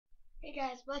Hey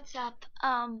guys, what's up?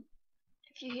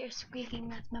 If you hear squeaking,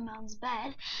 that's my mom's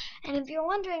bed. And if you're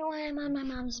wondering why I'm on my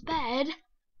mom's bed,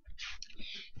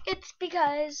 it's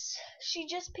because she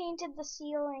just painted the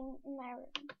ceiling in my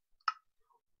room.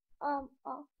 Wrong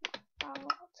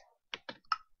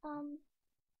world.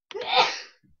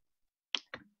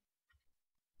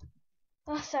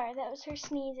 Oh, sorry, that was her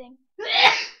sneezing.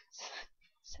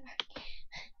 Sorry.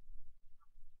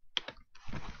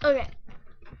 Okay.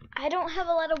 I don't have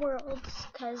a lot of worlds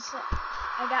because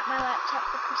I got my laptop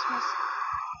for Christmas.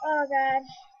 Oh god.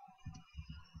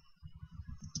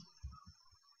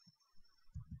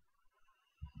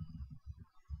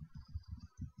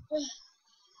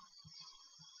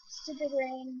 Stupid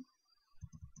rain.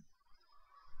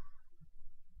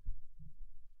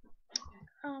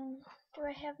 Do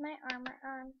I have my armor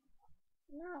on?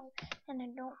 No. And I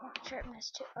don't want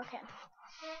sharpness too. Okay.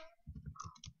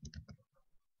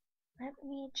 Let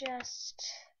me just...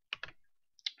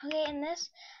 Okay, in this,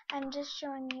 I'm just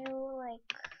showing you,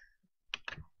 like,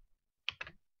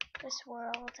 this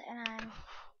world, and I'm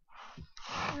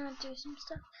gonna do some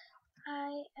stuff.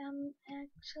 I am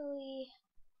actually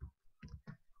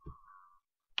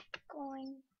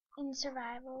going in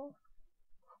survival.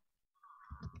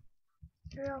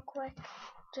 Real quick.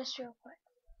 Just real quick.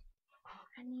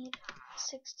 I need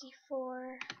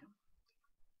 64,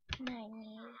 and I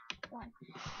need 1.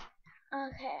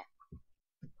 Okay.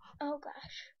 Oh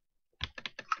gosh.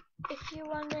 If you're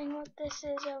wondering what this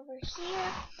is over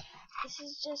here, this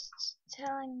is just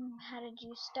telling you how to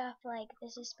do stuff. Like,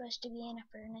 this is supposed to be in a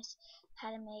furnace,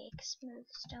 how to make smooth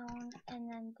stone, and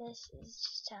then this is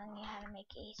just telling you how to make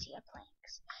acacia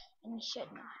planks, and you should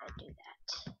know how to do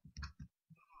that.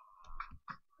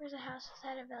 Where's a house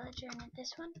without a villager in it?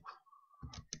 This one?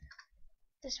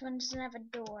 This one doesn't have a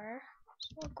door,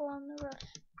 so we'll go on the roof.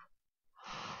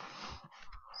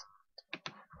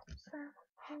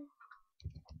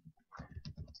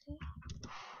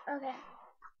 Okay.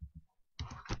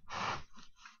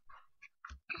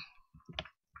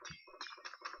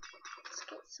 Let's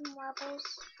get some levels.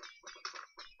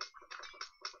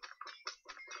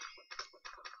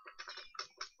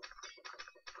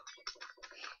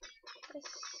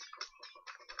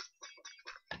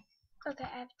 Okay,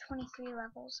 I have 23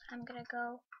 levels. I'm gonna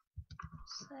go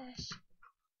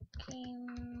 /game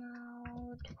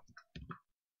mode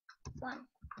 1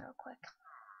 real quick.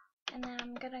 And then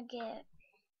I'm gonna get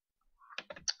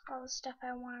all the stuff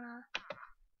I wanna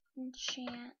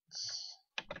enchant.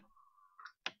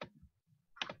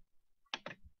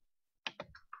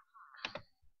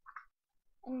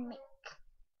 And make.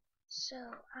 So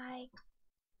I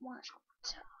want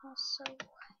to also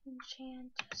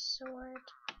enchant a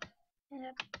sword and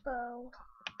a bow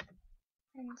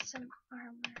and some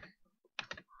armor.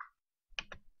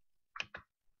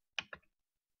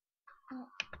 Oh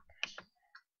gosh.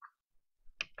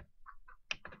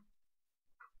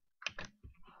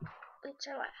 Boots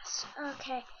are last.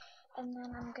 Okay, and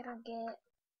then I'm gonna get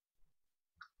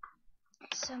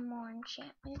some more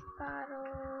enchantment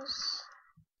bottles.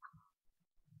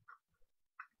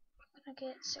 I'm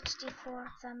gonna get 64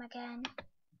 of them again.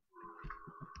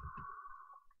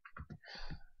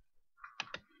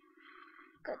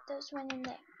 Good, those went in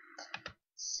there.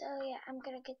 So yeah, I'm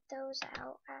gonna get those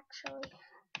out actually.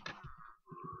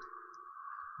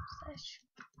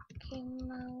 /game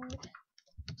mode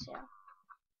 0.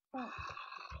 Oh.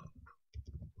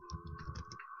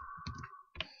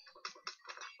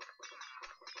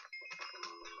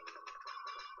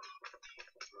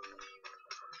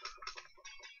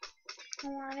 I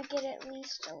want to get at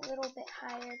least a little bit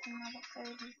higher than level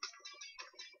 30.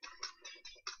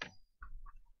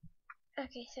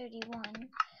 Okay, 31.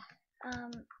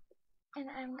 And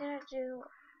I'm gonna do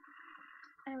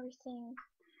everything,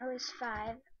 at least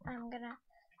 5. I'm gonna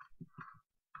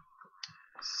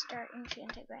start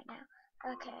enchanting right now.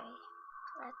 Okay,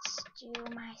 let's do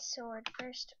my sword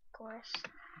first, of course.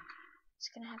 It's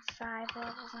gonna have 5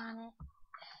 levels on it.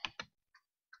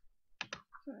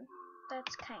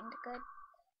 That's kinda good.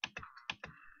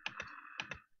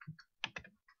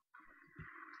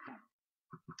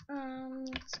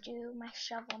 Let's do my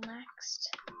shovel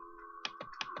next.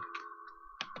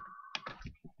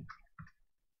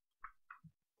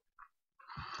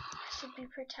 I should be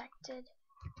protected.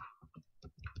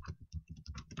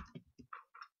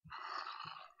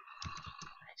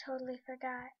 I totally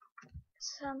forgot.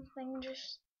 Something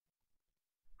just...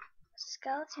 A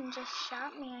skeleton just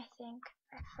shot me, I think.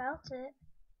 I felt it.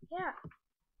 Yeah.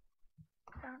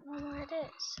 I don't know where it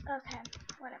is. Okay,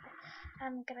 whatever.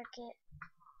 I'm gonna get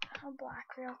a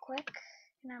block real quick,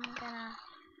 and I'm gonna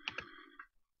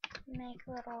make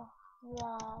a little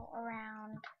wall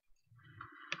around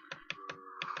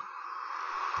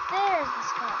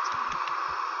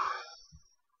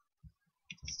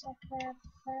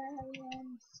barbarian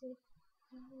civilization.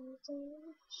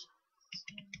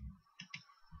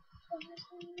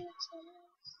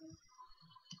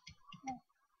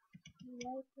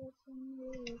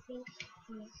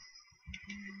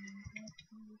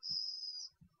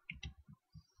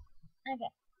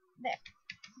 Okay, there.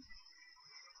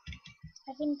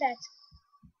 I think that's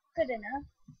good enough.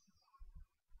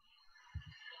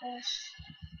 Push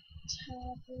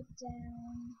toggle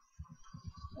down.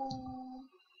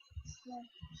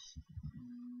 Slash.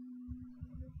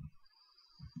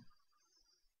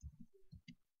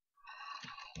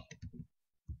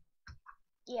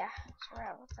 Yeah,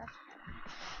 survival. That's what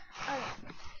I want.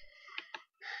 Okay.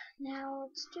 Now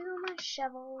let's do my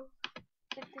shovel.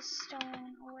 Get this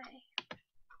stone away.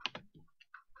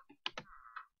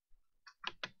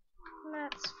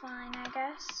 That's fine, I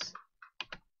guess.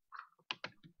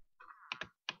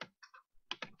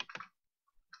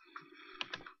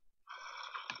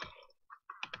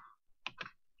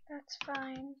 That's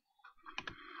fine.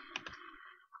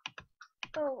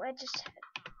 Oh, I just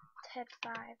had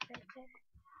 5 right there.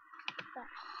 But,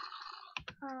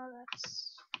 oh,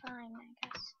 that's fine, I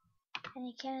guess. And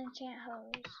you can enchant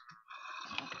hose.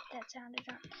 Oh, that sounded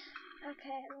wrong.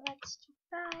 Okay, let's do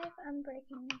 5.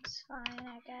 Unbreaking's fine,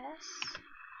 I guess.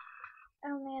 I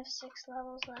only have 6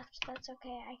 levels left. That's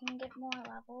okay. I can get more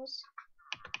levels.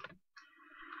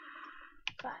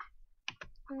 5.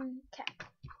 Okay.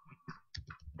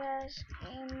 Best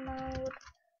game mode.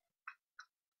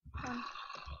 1.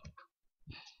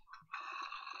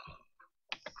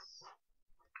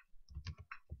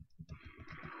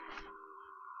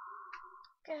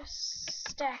 Get a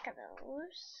stack of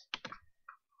those.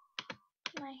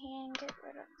 My hand, get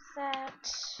rid of that.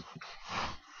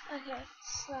 Okay,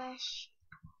 slash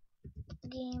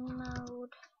game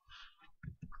mode.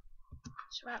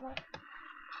 Survival.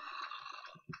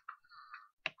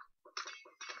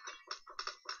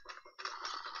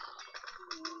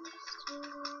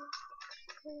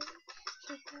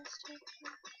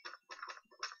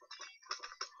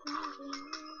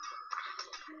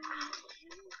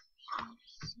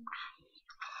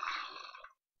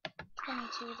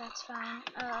 That's fine.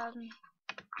 I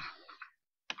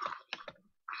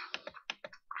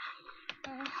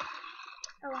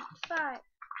want 5.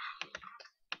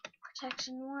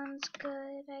 Protection 1's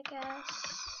good, I guess.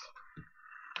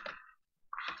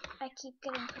 I keep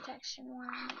getting protection 1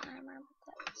 armor,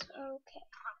 but that's okay.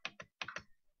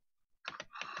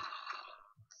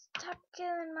 Stop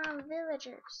killing my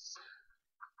villagers.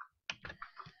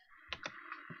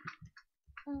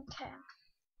 Okay.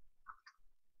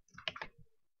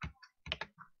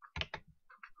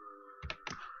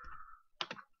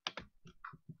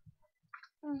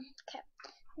 Okay.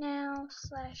 Now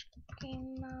slash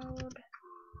game mode.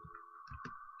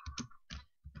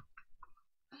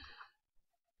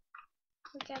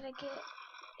 We gotta get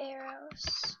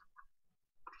arrows.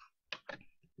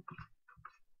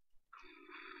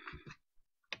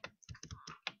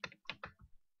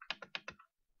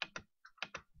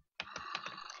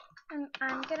 And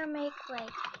I'm gonna make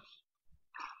like.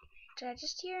 Did I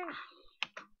just hear?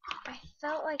 I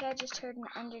felt like I just heard an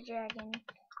Ender Dragon.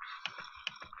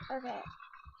 Okay.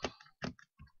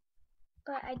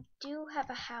 But I do have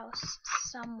a house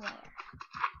somewhere.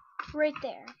 Right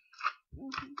there.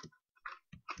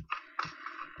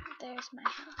 There's my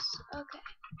house. Okay.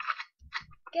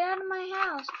 Get out of my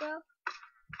house, bro.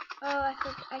 Oh,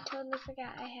 I totally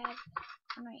forgot I had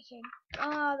one right here.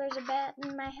 Oh, there's a bat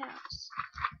in my house.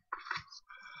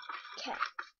 Okay.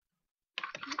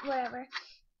 Whatever.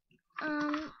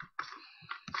 And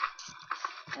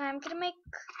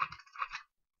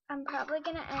I'm probably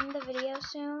gonna end the video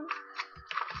soon.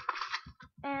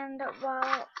 And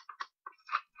while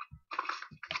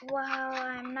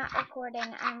I'm not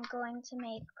recording, I'm going to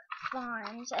make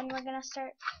farms, and we're gonna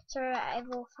start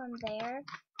survival from there.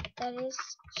 That is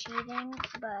cheating,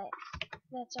 but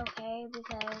that's okay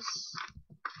because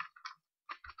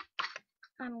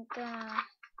I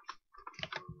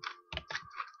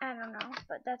don't know,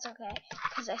 but that's okay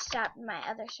because I stopped my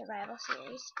other survival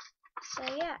series. So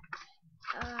yeah,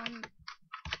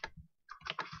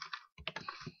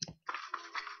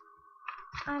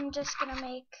 I'm just gonna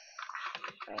make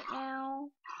right now.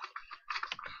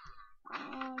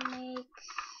 I'll make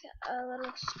a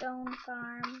little stone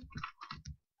farm.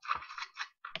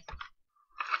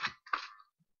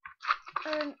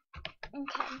 Okay.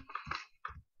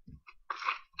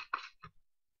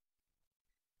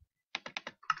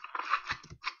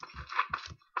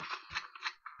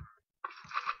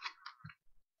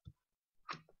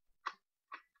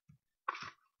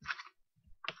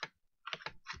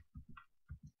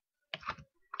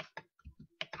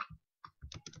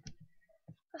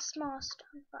 small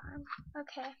stone farm.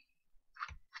 Okay.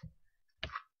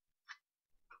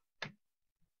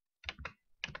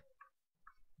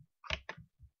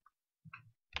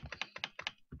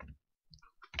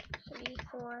 Three,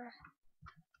 four,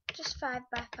 just 5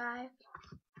 by 5.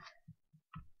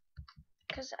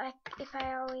 Because if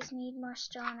I always need more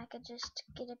stone, I could just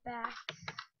get it back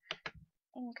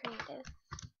in creative.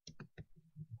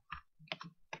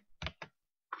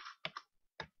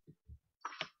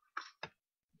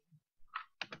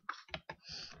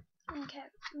 Okay,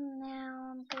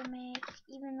 now I'm gonna make,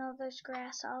 even though there's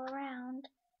grass all around,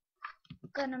 I'm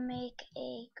gonna make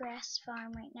a grass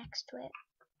farm right next to it.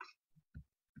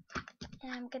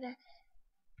 And I'm gonna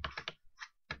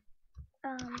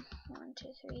 1,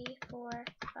 2, 3, 4,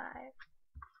 5.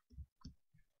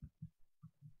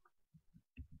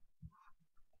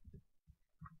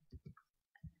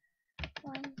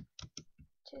 One,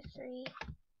 2, 3,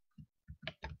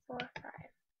 4, 5.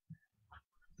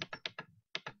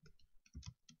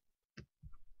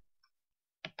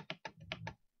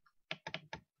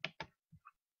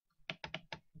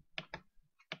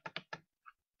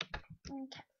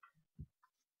 Okay.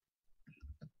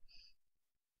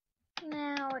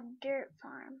 Now a dirt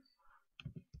farm.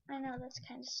 I know that's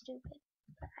kind of stupid,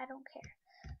 but I don't care.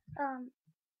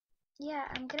 Yeah,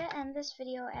 I'm gonna end this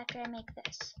video after I make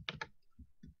this.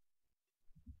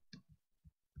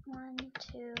 1,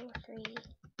 2, 3, 4,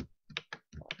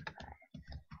 5.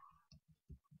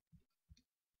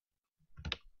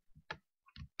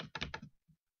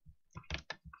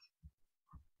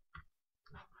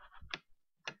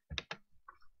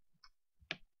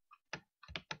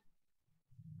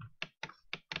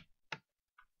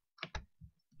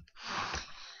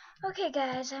 Okay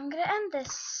guys, I'm gonna end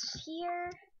this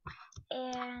here,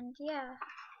 and yeah,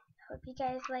 hope you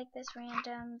guys like this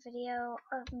random video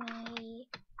of me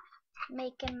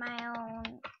making my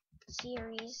own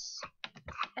series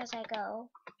as I go.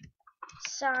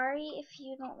 Sorry if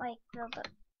you don't like the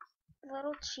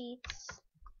little cheats.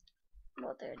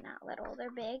 Well, they're not little,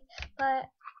 they're big, but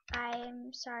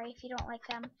I'm sorry if you don't like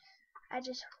them.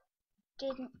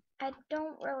 I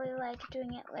don't really like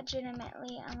doing it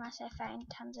legitimately unless I find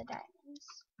tons of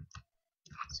diamonds.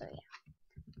 So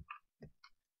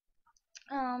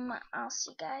yeah. I'll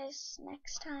see you guys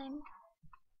next time.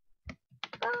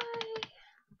 Bye!